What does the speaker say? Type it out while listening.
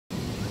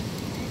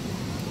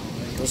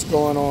What's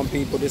going on,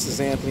 people? This is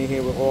Anthony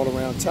here with All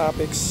Around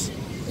Topics.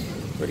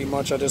 Pretty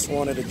much I just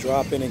wanted to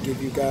drop in and give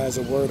you guys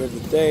a word of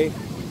the day.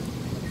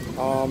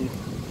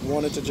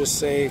 Wanted to just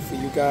say for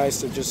you guys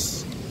to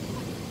just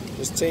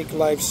take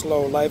life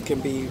slow. Life can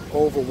be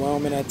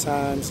overwhelming at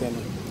times, and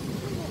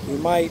we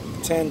might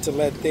tend to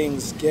let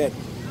things get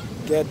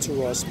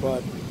to us,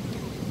 but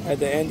at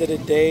the end of the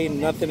day,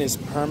 nothing is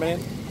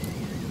permanent.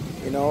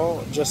 You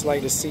know, just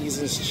like the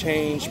seasons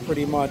change,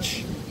 pretty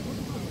much,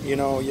 you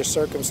know, your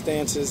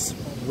circumstances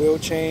will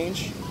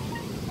change.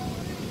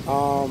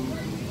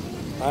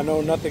 I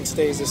know nothing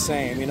stays the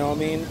same, you know what I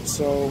mean?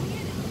 So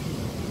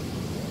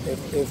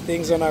if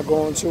things are not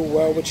going too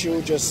well with you,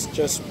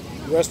 just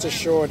rest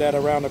assured that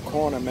around the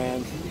corner,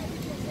 man,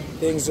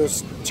 things will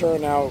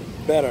turn out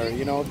better.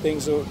 You know,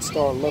 things will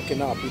start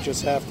looking up. You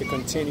just have to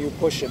continue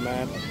pushing,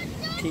 man.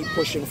 Keep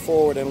pushing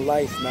forward in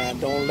life, man.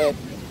 Don't let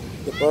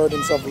the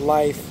burdens of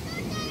life,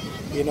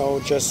 you know,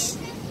 just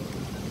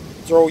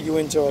throw you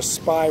into a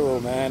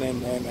spiral, man,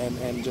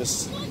 and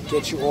just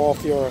get you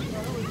off your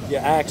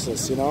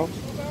axis, you know.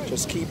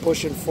 Just keep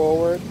pushing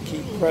forward,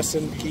 keep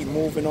pressing, keep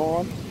moving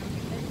on,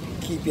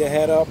 keep your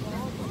head up,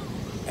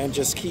 and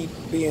just keep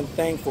being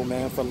thankful,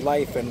 man, for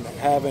life and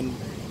having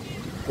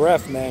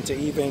breath, man, to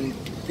even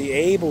be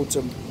able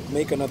to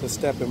make another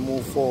step and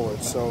move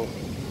forward. So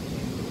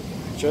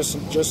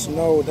just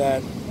know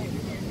that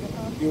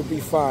you'll be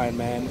fine,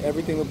 man.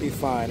 Everything will be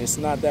fine. It's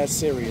not that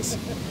serious.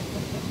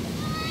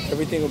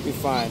 Everything will be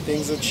fine.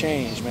 Things will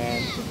change,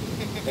 man.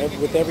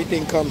 With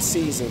everything comes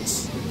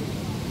seasons.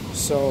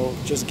 So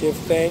just give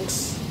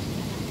thanks,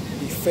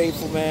 be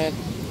faithful, man,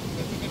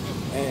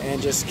 and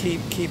just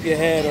keep your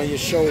head on your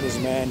shoulders,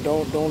 man.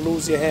 Don't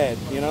lose your head,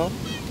 you know.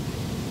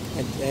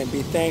 And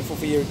be thankful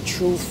for your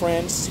true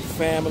friends,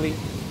 family,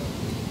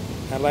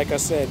 and like I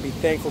said, be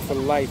thankful for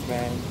life,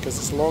 man. Because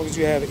as long as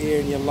you have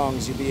air in your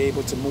lungs, you'll be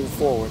able to move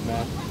forward,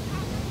 man.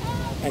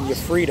 And your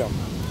freedom,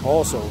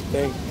 also.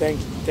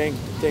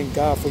 Thank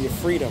God for your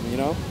freedom, you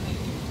know,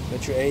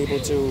 that you're able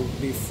to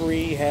be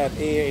free, have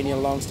air in your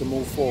lungs to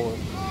move forward.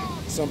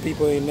 Some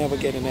people ain't never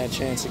getting that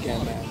chance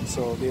again, man.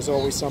 So there's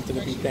always something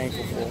to be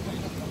thankful for.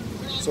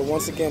 So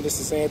once again,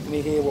 this is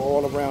Anthony here with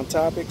All Around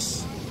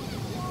Topics.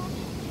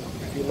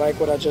 If you like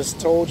what I just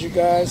told you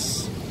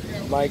guys,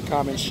 like,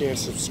 comment, share,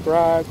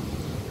 subscribe.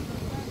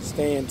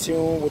 Stay in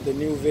tune with the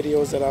new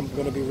videos that I'm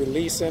going to be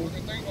releasing.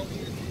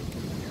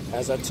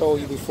 As I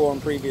told you before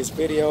in previous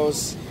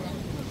videos,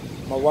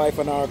 my wife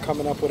and I are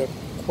coming up with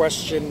a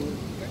question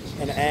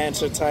and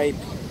answer type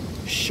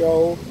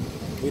show.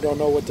 We don't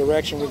know what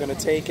direction we're going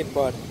to take it,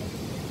 but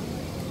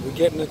we're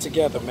getting it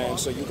together, man.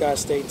 So you guys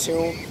stay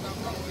tuned,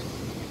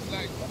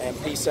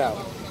 and peace out.